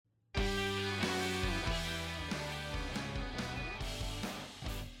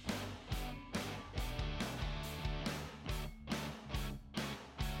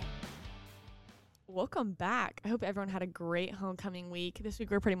Welcome back. I hope everyone had a great homecoming week. This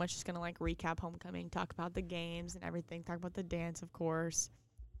week we're pretty much just going to recap homecoming, talk about the games and everything, talk about the dance, of course,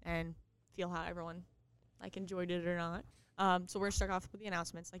 and feel how everyone enjoyed it or not. So we're going to start off with the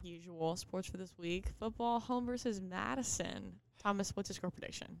announcements like usual. Sports for this week. Football, home versus Madison. Thomas, what's your score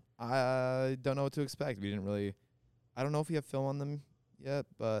prediction? I don't know what to expect. I don't know if we have film on them yet,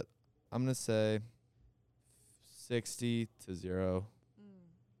 but I'm going to say 60-0.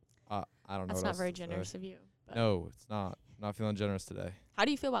 I don't know. That's what not very else to generous say. of you. But No, it's not. I'm not feeling generous today. how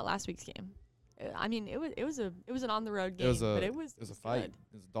do you feel about last week's game? I mean, it was an on the road game, It it was a fight. good.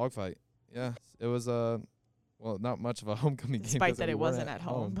 It was a dog fight. Yeah. It was not much of a homecoming game. Despite 'cause that we it weren't wasn't at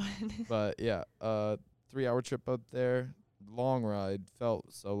home, but But yeah, 3-hour trip up there, long ride,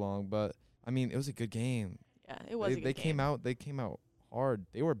 felt so long, but I mean, it was a good game. yeah, it was a good They game. They came out hard.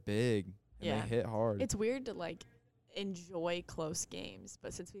 They were big and Yeah. they hit hard. It's weird to enjoy close games,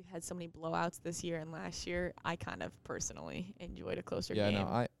 but since we've had so many blowouts this year and last year, I kind of personally enjoyed a closer game. Yeah,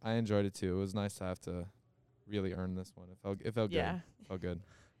 no, I enjoyed it too. It was nice to have to really earn this one. It felt Yeah. good. It felt good.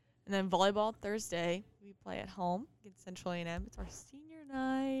 And then volleyball Thursday, we play at home against Central A&M. It's our senior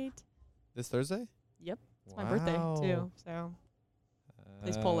night. This Thursday? Yep, it's my birthday too. So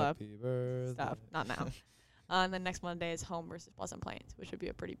Please pull up. Happy birthday. stop, not now. And then next Monday is home versus Pleasant Plains, which would be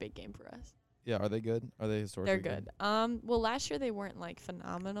a pretty big game for us. Yeah, are they good? Are they historically They're good. Well, last year they weren't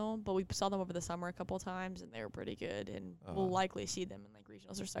phenomenal, but we saw them over the summer a couple times, and they were pretty good. And we'll likely see them in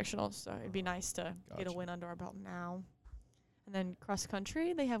regionals or sectionals. So it'd be nice to get a Gotcha. win under our belt now. And then cross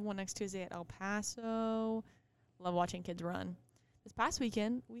country, they have one next Tuesday at El Paso. Love watching kids run. This past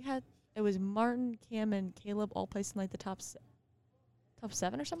weekend it was Martin, Cam, and Caleb all placed in the top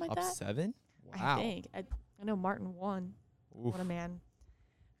 7 or something like Up that. 7? Wow. I think I know Martin won. Oof. What a man.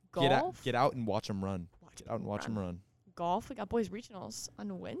 Get out and watch them run. Get out and watch them run. Golf, we got boys regionals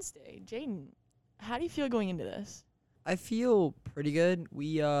on Wednesday. Jaden, how do you feel going into this? I feel pretty good.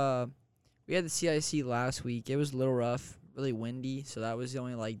 We had the CIC last week. It was a little rough, really windy, so that was the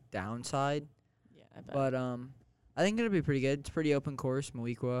only downside. Yeah, I bet. But I think it'll be pretty good. It's a pretty open course,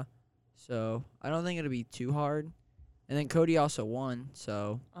 Moequa, so I don't think it'll be too hard. And then Cody also won,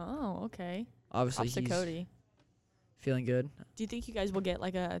 so Oh, okay. obviously Props to he's Cody. feeling good. Do you think you guys will get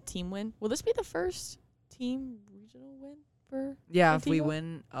a team win? Will this be the first team regional win for? Yeah, if we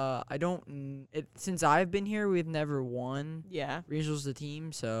Antigua? win, since I've been here, we've never won Yeah. regionals the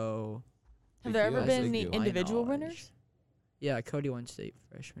team, so Have Big there deal. ever That's a been big any deal. My individual knowledge. winners? yeah, Cody won state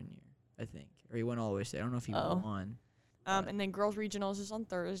freshman year, I think, or he went all the way to state. I don't know if he Oh. won. And then girls regionals is on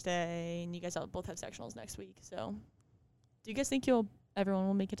Thursday, and you guys both have sectionals next week. So, do you guys think everyone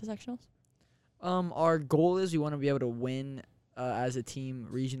will make it to sectionals? Our goal is we want to be able to win as a team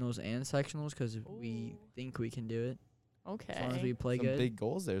regionals and sectionals because we Ooh. think we can do it Okay. as long as we play Some good. big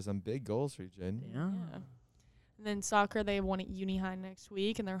goals there. Some big goals for you, Jaden. Yeah. And then soccer, they won at Uni High next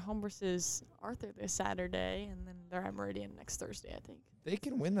week, and they're home versus Arthur this Saturday, and then they're at Meridian next Thursday, I think. They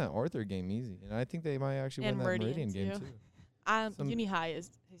can win that Arthur game easy, and I think they might actually And win that Meridian Meridian game too. too. Some- Uni High is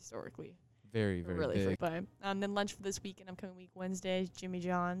historically Very, very really big. freak. But then lunch for this week and upcoming week Wednesday, Jimmy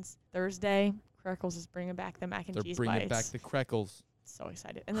John's. Thursday, Crackles is bringing back the mac and They're cheese bringing bites. back the Kreckles. So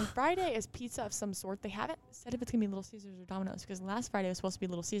excited. And then Friday is pizza of some sort. They haven't said if it's going to be Little Caesars or Domino's because last Friday was supposed to be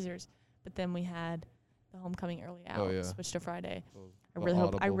Little Caesars, but then we had the homecoming early out, Oh, yeah. switched to Friday. I The really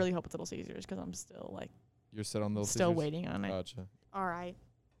hope audible. it's Little Caesars because I'm still You're set on those. still waiting on it. Gotcha. All right.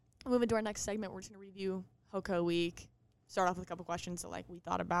 Moving to our next segment, we're just going to review HOCO week. Start off with a couple questions that we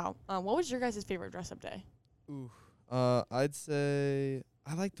thought about. What was your guys' favorite dress up day? Ooh. I'd say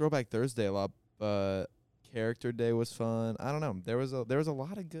I like Throwback Thursday a lot, but Character Day was fun. I don't know. There was a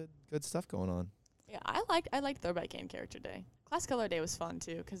lot of good stuff going on. Yeah, I liked Throwback and Character Day. Class Color Day was fun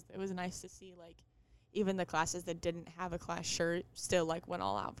too because it was nice to see even the classes that didn't have a class shirt still went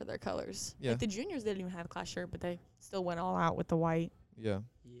all out for their colors. Yeah. The juniors didn't even have a class shirt, but they still went all out with the white. Yeah.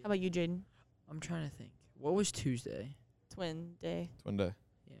 How about you, Jaden? I'm trying to think. What was Tuesday? Twin Day. Twin Day.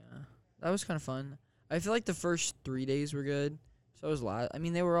 Yeah, that was kind of fun. I feel like the first 3 days were good. So it was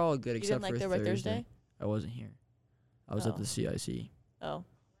they were all good You except didn't like for Throwback Thursday. Thursday? I wasn't here. I was Oh. at the CIC. Oh,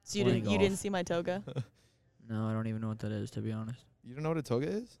 so you Playing didn't golf. see my toga? No, I don't even know what that is, to be honest. You don't know what a toga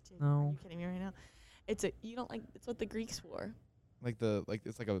is? Jaden, Are No. you kidding me right now? It's what the Greeks wore.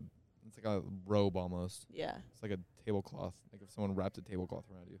 It's like a robe almost. Yeah. It's like a tablecloth. Like if someone wrapped a tablecloth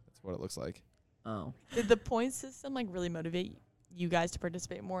around you. That's what it looks like. Oh. Did the point system really motivate you guys to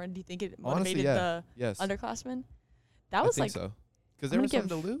participate more? And do you think it motivated Honestly, Yes. the underclassmen? That I was think so. Because I'm there gonna was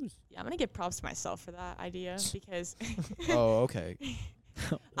something to lose. Yeah, I'm gonna give props to myself for that idea because Oh, okay.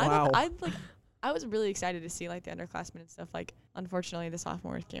 Wow. I was really excited to see the underclassmen and stuff. Unfortunately, the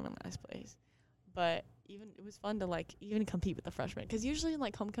sophomores came in last place, but even it was fun to like even compete with the freshmen, because usually in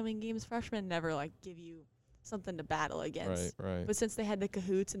like homecoming games, freshmen never like give you something to battle against. Right. But since they had the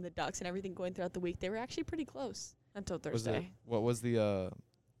Cahoots and the Ducks and everything going throughout the week, they were actually pretty close until Thursday. What was the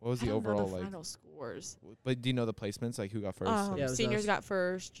overall know the like? final scores? But do you know the placements? Like who got first? Yeah, it was Seniors us. got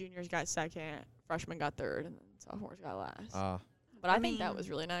first, juniors got second, freshmen got third, and then sophomores got last. But I think that mean, was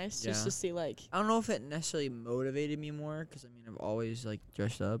really nice just yeah. to see like. I don't know if it necessarily motivated me more, because I mean I've always like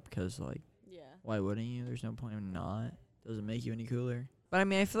dressed up, because like Yeah. why wouldn't you? There's no point in not. Doesn't make you any cooler. But I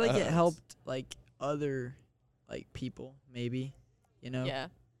mean I feel like it Us. helped like other like people maybe, you know. Yeah.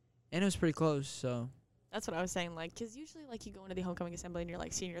 And it was pretty close, so. That's what I was saying, like, 'cause usually, like, you go into the homecoming assembly and you're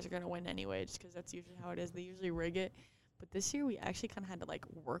like, seniors are going to win anyway, just 'cause that's usually how it is. They usually rig it. But this year, we actually kind of had to, like,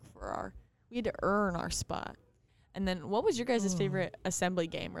 we had to earn our spot. And then what was your guys' favorite assembly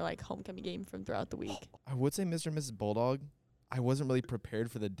game or, like, homecoming game from throughout the week? I would say Mr. and Mrs. Bulldog. I wasn't really prepared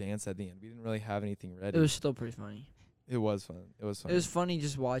for the dance at the end. We didn't really have anything ready. It was still pretty funny. It was fun. It was fun. It was funny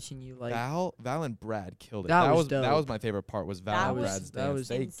just watching you like. Val and Brad killed it. That was that dope. was my favorite part. Was Val That and was- Brad's that dance. was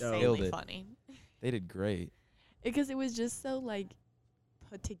They dope. killed Insanely it. funny. They did great. Because it was just so, like,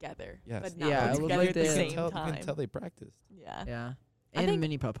 put together. Yes. But not Yeah, put it looked together like at the they- You same can tell. You time. can tell they practiced. Yeah. Yeah. I And think-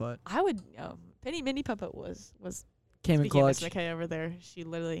 mini putt-putt. I would, Penny Mini Puppet was Came in speaking of Miss clutch. McKay over there. She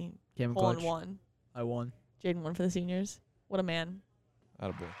literally Came in hole in clutch. one. I won. Jaden won for the seniors. What a man.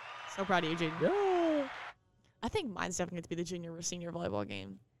 Attaboy. So proud of you, Jaden. Yeah. I think mine's definitely going to be the junior versus senior volleyball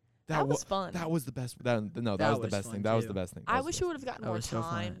game. That That was fun. That was the best. That was the That best was thing. fun That was too. the best thing. I wish we would have gotten That more was so fun.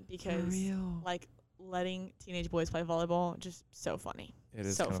 time because, real. like, letting teenage boys play volleyball just so funny. It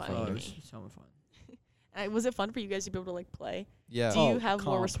is so kinda funny Oh, to it me. was so much fun. Was it fun for you guys to be able to like play? Yeah. Do you Oh, have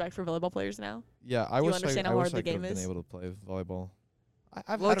more comp. respect for volleyball players now? Yeah. I Do you wish understand I how wish hard the I could game have is? been able to play volleyball.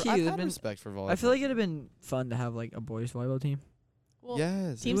 I've Low-key, had they've been- respect for volleyball. I feel like it'd have been fun to have like a boys volleyball team. Well,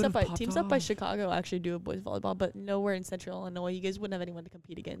 yes. teams would've up by popped teams up by off. Chicago actually do a boys volleyball, but nowhere in Central Illinois. You guys wouldn't have anyone to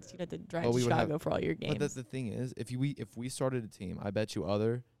compete against. You'd have to drive Well, to we would have- Chicago for all your games. But the thing is, if we started a team, I bet you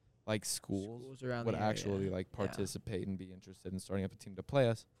other like schools around would the area. actually like Yeah. participate and be interested in starting up a team to play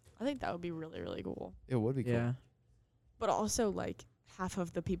us. I think that would be really, really cool. It would be cool. Yeah. But also, like, half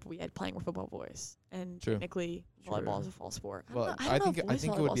of the people we had playing were football boys, and True. technically volleyball True. is a fall sport. Well, I I don't know think if boys it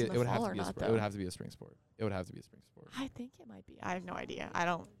would volleyball's be in the it would fall have to or be a not, sport. It though. would have to be a spring sport. It would have to be a spring sport. I think it might be. I have no idea.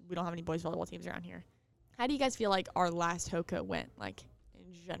 We don't have any boys volleyball teams around here. How do you guys feel like our last Hoka went, like,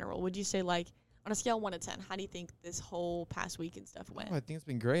 in general? Would you say, like, on a scale of 1 to 10, how do you think this whole past week and stuff went? Oh, I think it's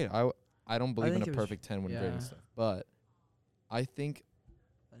been great. I don't believe in think a it was- perfect 10 when grading yeah. stuff, but I think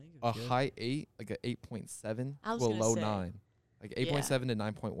I think it a was good. high 8, like a 8.7 I was to a gonna low say. 9. Like Yeah. 8.7 to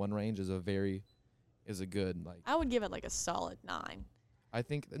 9.1 range is a good like. I would give it, like, a solid 9. I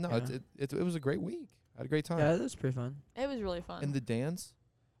think no, Yeah. it was a great week. I had a great time. Yeah, that was pretty fun. It was really fun. And the dance,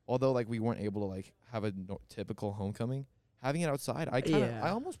 although like we weren't able to like have a typical homecoming, having it outside, I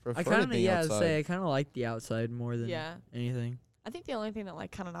almost preferred I kind it of being outside. I kind of liked the outside more than yeah. anything. I think the only thing that,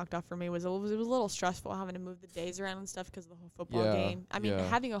 like, kind of knocked off for me was it was a little stressful having to move the days around and stuff because of the whole football Yeah, game. I mean, yeah.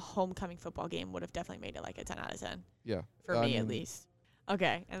 having a homecoming football game would have definitely made it, like, a 10 out of 10. Yeah, For I me, at mean, least.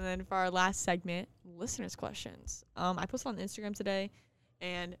 Okay, and then for our last segment, listeners' questions. I posted on Instagram today,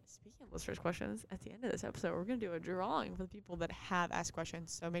 and speaking of listeners' questions, at the end of this episode, we're going to do a drawing for the people that have asked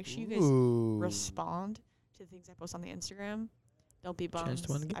questions. So make sure you guys Ooh. respond to the things I post on the Instagram. Don't be bummed. Chance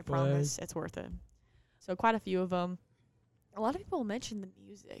to win a I gift promise it's worth it. So quite a few of them. A lot of people mentioned the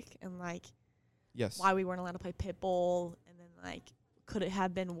music and, like, Yes. why we weren't allowed to play Pitbull, and then, like, could it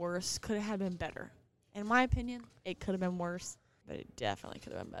have been worse? Could it have been better? In my opinion, it could have been worse, but it definitely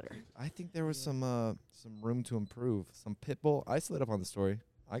could have been better. I think there was some room to improve. Some Pitbull. I slid up on the story.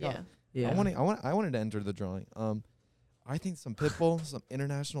 I got. Yeah. Yeah. I wanted to enter the drawing. I think some Pitbull, some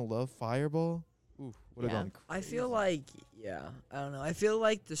International Love Fireball. Ooh, would have Yeah. gone crazy. I feel like I don't know. I feel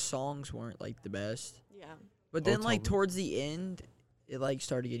like the songs weren't like the best. Yeah. But Oh, then, like, totally. towards the end, it, like,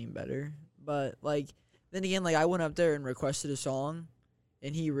 started getting better. But, like, then again, like, I went up there and requested a song,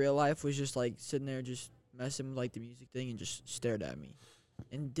 and he, real life, was just, like, sitting there just messing with, like, the music thing and just stared at me.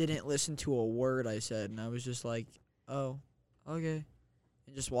 And didn't listen to a word I said. And I was just like, oh, okay.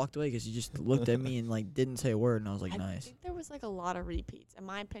 And just walked away because he just looked at me and, like, didn't say a word. And I was like, I nice. think there was, like, a lot of repeats. In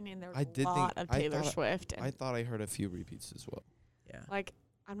my opinion, there was I did a lot think- of I Taylor thought- Swift. And, I thought I heard a few repeats as well. Yeah. like,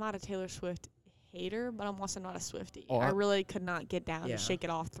 I'm not a Taylor Swift hater, but I'm also not a Swiftie. Oh, I I- really could not get down Yeah. to Shake It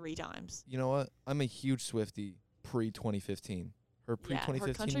Off 3 times. You know what? I'm a huge Swiftie pre-2015. Her Yeah, her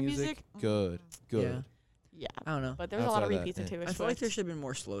pre-2015 country music, music, good, good. Yeah. Yeah. I don't know. But there was a lot of Outside of that, repeats in eh. Taylor I Swift. feel like there should have been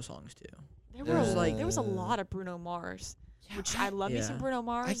more slow songs, too. There there's were like- there was a lot of Bruno Mars. which I love me some Yeah. Bruno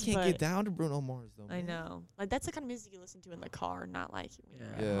Mars. I can't but get down to Bruno Mars though. I man. know. Like, that's the kind of music you listen to in the car, not like when you're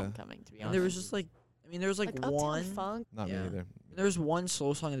Yeah. at Yeah. homecoming, to be And honest. there was just like, I mean, there was like Uptown one. Funk. Not Yeah. me either. There was one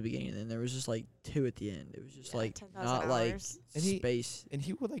slow song at the beginning, and then there was just like two at the end. It was just Yeah, like 10,000 not like hours. And he- space. And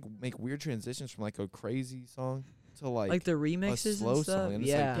he would like make weird transitions from like a crazy song to like Like the a remixes slow and stuff. song. And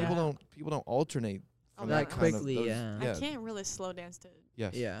Yeah. it's like Yeah. people don't alternate Oh, from that that kind of quickly, those- yeah. I can't really slow dance to.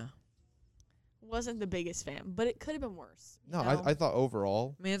 Yes. Yeah. Wasn't the biggest fan, but it could have been worse. you No, know? I thought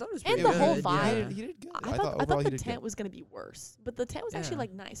overall. I mean, I thought it was And pretty the good. whole He vibe. did- He did good. I thought overall the he did tent good. was gonna be worse, but the tent was actually Yeah.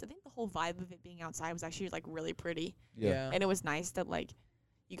 like nice. I think the whole vibe of it being outside was actually like really pretty, Yeah. and it was nice that like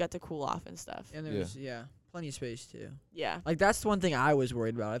you got to cool off and stuff. And there Yeah. was plenty of space too. Yeah, Like that's the one thing I was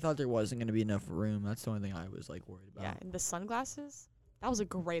worried about. I thought there wasn't gonna be enough room. That's the only thing I was like worried about. yeah. And the sunglasses, that was a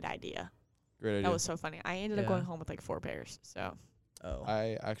great idea. Great idea. That was so funny. I ended up Yeah. going home with like 4 pairs. So Oh,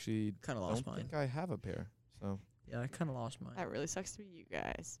 I actually kind of don't lost mine. think I have a pair. So Yeah, I kind of lost mine. that really sucks to be you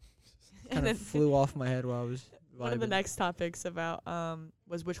guys. Kind and of then flew off my head while I was one of the vibing. next topics about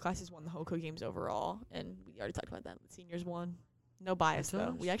was which classes won the Hoko games overall, and we already talked about that. The seniors won. No bias That's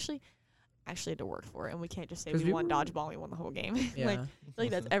though. us. We actually had to work for it, and we can't just say 'Cause we we won were- dodgeball and we won the whole game. Yeah. like I feel like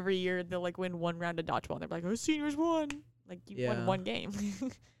that's every year they'll like win one round of dodgeball and they're like, oh, seniors won. Like you won Yeah. one game.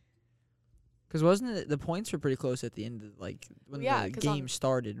 Because wasn't it the points were pretty close at the end of like when Yeah, the 'cause on- game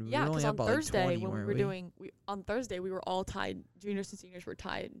started. We yeah, were only because up on by like Thursday 20, when we weren't were doing on Thursday we were all tied. Juniors and seniors were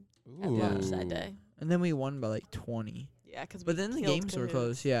tied at lunch that Ooh. day. And then we won by like 20. Yeah, because But then the games were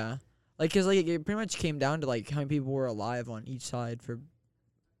close. Yeah, like because like it pretty much came down to like how many people were alive on each side for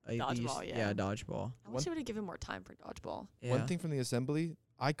at Dodgeball, least, yeah. dodgeball. I wish they would have given more time for dodgeball. Yeah. One thing from the assembly,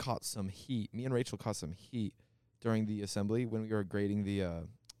 I caught some heat. Me and Rachel caught some heat during the assembly when we were grading the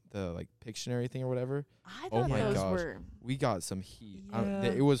like Pictionary thing or whatever. I Oh thought my those gosh. were, We got some heat. Yeah.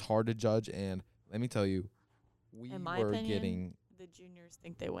 It was hard to judge, and let me tell you, we In my were opinion, getting. the juniors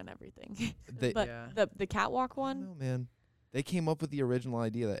think they win everything. They, but Yeah. the catwalk one, No, man. They came up with the original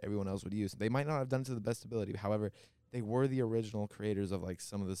idea that everyone else would use. They might not have done it to the best ability. However, they were the original creators of like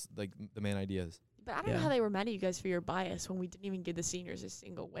some of this, like the main ideas. but I don't know Yeah. how they were mad at you guys for your bias when we didn't even give the seniors a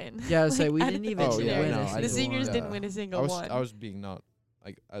single win. Yeah, I was Like, like, we out of didn't the even Oh, yeah, win no, a I single the didn't- seniors yeah. didn't win a single one. I was being not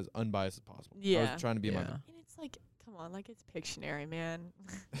like as unbiased as possible. I Yeah. was trying to be my. Yeah. And it's like, come on, like it's Pictionary, man.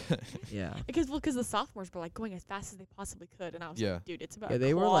 Yeah. because the sophomores were like going as fast as they possibly could, and I was Yeah. like, dude, it's about Yeah,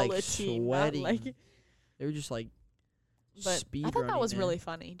 they were like quality, not, sweating. like, They were just like but speed I thought that running was there. really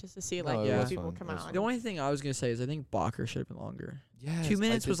funny just to see No, like it Yeah. these was people fun. come It was out. fun. The only thing I was gonna say is I think Bacher should have been longer. Yes, 2 I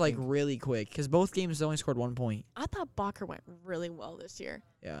minutes did was like think- really quick because both games only scored 1 point. I thought Bacher went really well this year.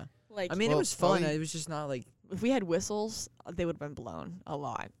 Yeah. Like, I mean, Well, it was fun. probably- It was just not like if we had whistles, they would have been blown a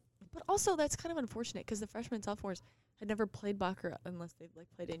lot. But also, that's kind of unfortunate because the freshmen and sophomores had never played Bacher unless they like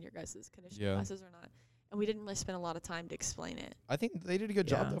played in your guys' conditioning Yeah. classes or not, and we didn't really spend a lot of time to explain it. I think they did a good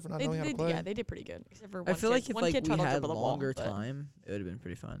job Yeah. though for not They knowing how to did, play. yeah, they did pretty good. Except for I one feel kid. like if One like kid we tried to had dribble the ball, longer but- time, it would have been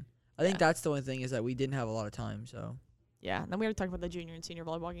pretty fun. I think Yeah. that's the only thing is that we didn't have a lot of time. So Yeah, and then we already talked about the junior and senior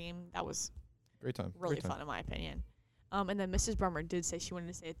volleyball game. That was Great time. really Great time. fun in my opinion. And then Mrs. Brummer did say she wanted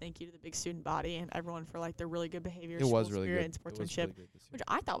to say a thank you to the big student body and everyone for like their really good behavior, It was school really spirit, good. and It was sportsmanship, really good this year. which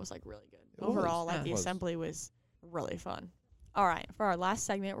I thought was like really good. It was, Overall, like yeah. the It was. assembly was really fun. All right, for our last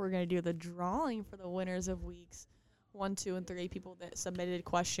segment, we're gonna do the drawing for the winners of weeks 1, 2, and 3. People that submitted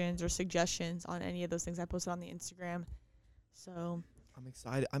questions or suggestions on any of those things I posted on the Instagram. So I'm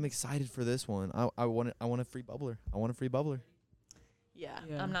excited. I'm excited for this one. I want a free bubbler. I want a free bubbler. yeah,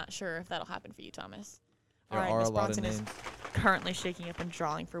 Yeah. I'm not sure if that'll happen for you, Thomas. There All right, are Miss a lot of Bronson is names currently shaking up and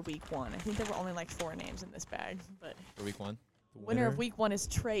drawing for week 1. I think there were only like 4 names in this bag, but for week 1. The winner of week 1 is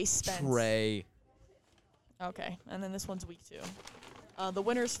Trey Spence. Trey. Okay, and then this one's week 2. The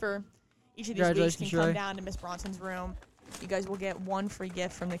winners for each of these weeks Congratulations, can come Trey. down to Miss Bronson's room. You guys will get 1 free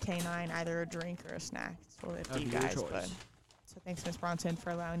gift from the K9, either a drink or a snack. It's totally up to That'd you be your guys. choice. But so thanks, Miss Bronson,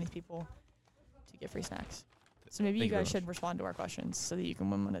 for allowing these people to get free snacks. So maybe Thank you you very guys should respond to our questions so that you can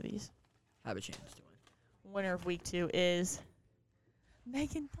win one of these. have a chance to win. Winner of week 2 is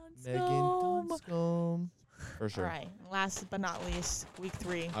Megan Megan Dunscombe. Dunscombe. For sure. All right, and last but not least, week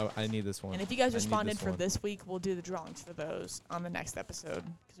 3. I need this one. And if you guys I need responded this for one. this week, we'll do the drawings for those on the next episode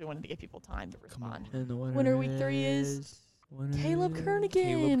because we wanted to give people time to Come on. respond. And the Winner week 3 is Caleb Kernigan.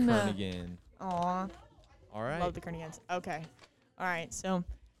 Caleb Kernigan. Aw, All right. love the Kernigans. Okay. All right, so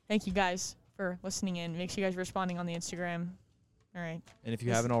thank you guys for listening in. Make sure you guys are responding on the Instagram. All right. And if you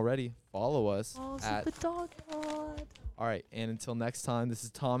This- haven't already, follow us Also at. the dog pod. All right. And until next time, this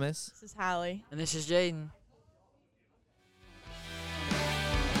is Thomas. This is Hallie. And this is Jaden.